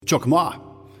Chokma.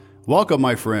 Welcome,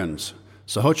 my friends.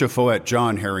 Sahocha Foet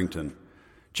John Harrington.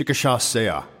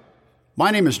 Impichchaachaaha. My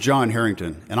name is John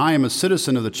Harrington, and I am a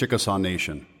citizen of the Chickasaw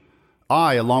Nation.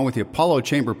 I, along with the Apollo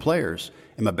Chamber players,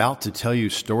 am about to tell you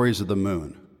stories of the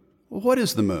moon. Well, what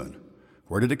is the moon?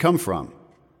 Where did it come from?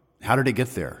 How did it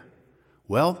get there?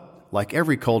 Well, like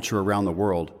every culture around the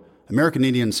world, American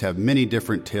Indians have many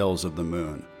different tales of the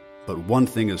moon. But one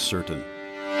thing is certain.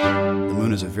 The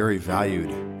moon is a very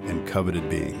valued and coveted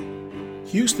being.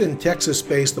 Houston,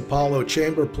 Texas-based Apollo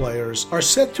Chamber players are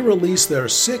set to release their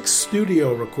sixth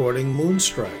studio recording,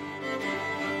 MoonStrike.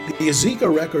 The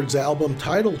Azika Records album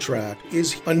title track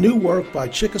is a new work by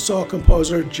Chickasaw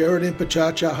composer Jerod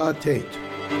Impichchaachaaha Tate.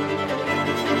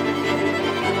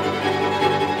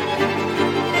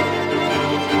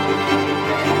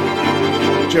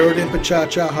 Jerod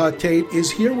Impichchaachaaha Tate is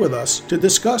here with us to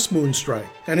discuss MoonStrike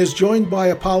and is joined by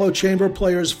Apollo Chamber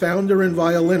Players founder and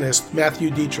violinist Matthew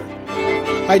Detrick.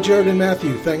 Hi, Jerod and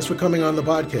Matthew. Thanks for coming on the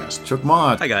podcast.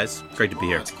 Chukma. Hi, guys. Great to be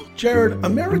here. Jerod,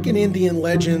 American Indian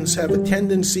legends have a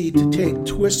tendency to take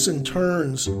twists and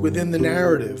turns within the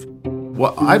narrative.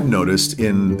 What I've noticed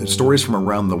in stories from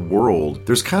around the world,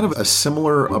 there's kind of a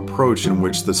similar approach in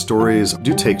which the stories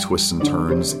do take twists and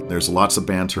turns. There's lots of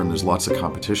banter and there's lots of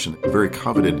competition. A very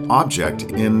coveted object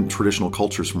in traditional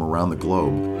cultures from around the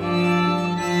globe.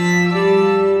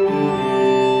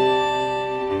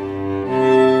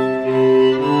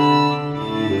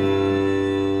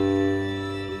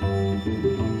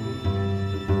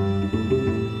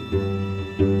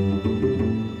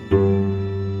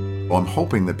 I'm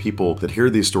hoping that people that hear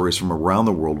these stories from around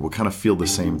the world will kind of feel the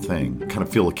same thing, kind of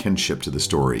feel a kinship to the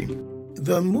story.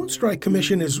 The MoonStrike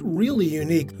Commission is really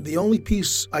unique. The only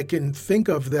piece I can think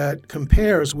of that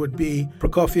compares would be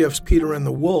Prokofiev's Peter and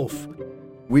the Wolf.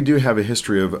 We do have a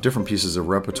history of different pieces of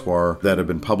repertoire that have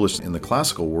been published in the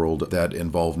classical world that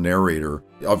involve narrator.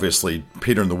 Obviously,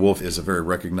 Peter and the Wolf is a very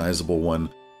recognizable one.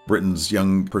 Britain's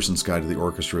Young Person's Guide to the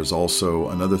Orchestra is also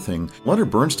another thing. Leonard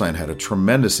Bernstein had a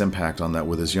tremendous impact on that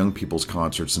with his young people's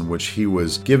concerts, in which he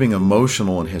was giving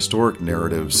emotional and historic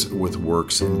narratives with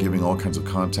works and giving all kinds of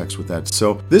context with that.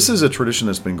 So this is a tradition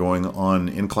that's been going on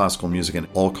in classical music in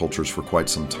all cultures for quite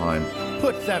some time.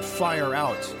 Put that fire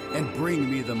out and bring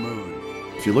me the moon.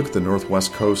 If you look at the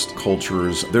Northwest Coast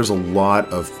cultures, there's a lot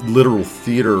of literal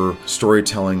theater,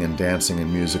 storytelling, and dancing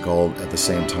and music all at the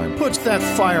same time. Put that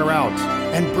fire out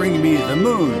and bring me the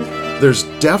moon. There's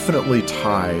definitely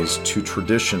ties to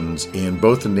traditions in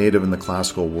both the native and the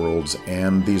classical worlds,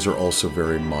 and these are also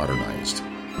very modernized.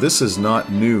 This is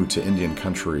not new to Indian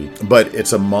country, but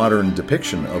it's a modern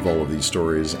depiction of all of these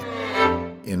stories.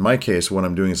 In my case, what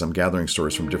I'm doing is I'm gathering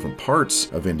stories from different parts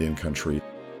of Indian country.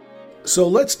 So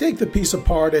let's take the piece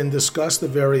apart and discuss the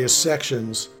various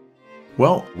sections.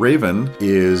 Well, Raven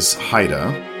is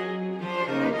Haida.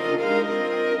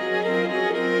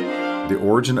 The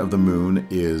origin of the moon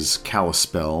is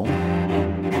Kalispel.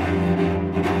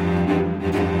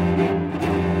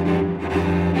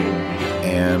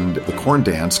 And the corn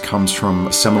dance comes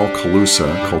from Seminole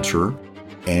Calusa culture.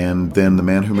 And then the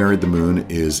man who married the moon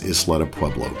is Isla de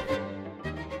Pueblo.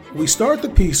 We start the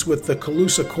piece with the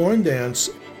Calusa corn dance.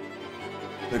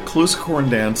 The Calusa corn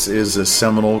dance is a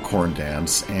Seminole corn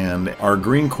dance, and our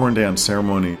green corn dance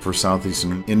ceremony for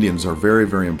Southeastern Indians are very,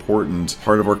 very important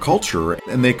part of our culture,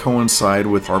 and they coincide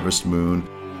with Harvest Moon.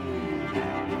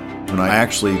 And I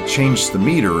actually changed the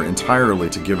meter entirely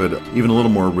to give it even a little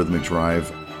more rhythmic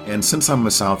drive. And since I'm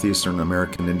a Southeastern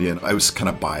American Indian, I was kind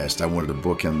of biased. I wanted to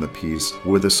bookend the piece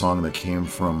with a song that came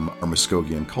from our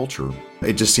Muskogean culture.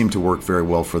 It just seemed to work very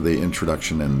well for the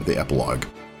introduction and the epilogue.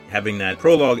 Having that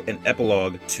prologue and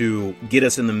epilogue to get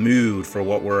us in the mood for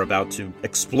what we're about to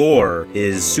explore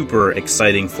is super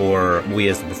exciting for we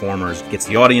as the performers. It gets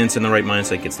the audience in the right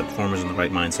mindset, gets the performers in the right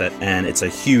mindset, and it's a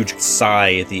huge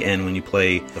sigh at the end when you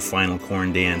play the final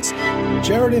corn dance.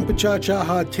 Jerod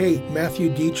Impichchaachaaha Tate,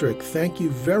 Matthew Detrick, thank you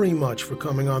very much for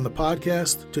coming on the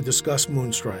podcast to discuss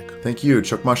MoonStrike. Thank you.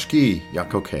 Chukmashki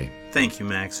Yakoke. Thank you,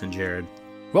 Max and Jerod.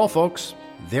 Well, folks,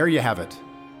 there you have it.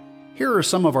 Here are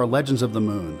some of our legends of the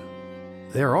moon.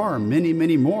 There are many,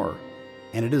 many more,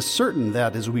 and it is certain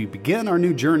that as we begin our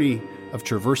new journey of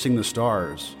traversing the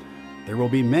stars, there will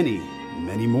be many,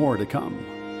 many more to come.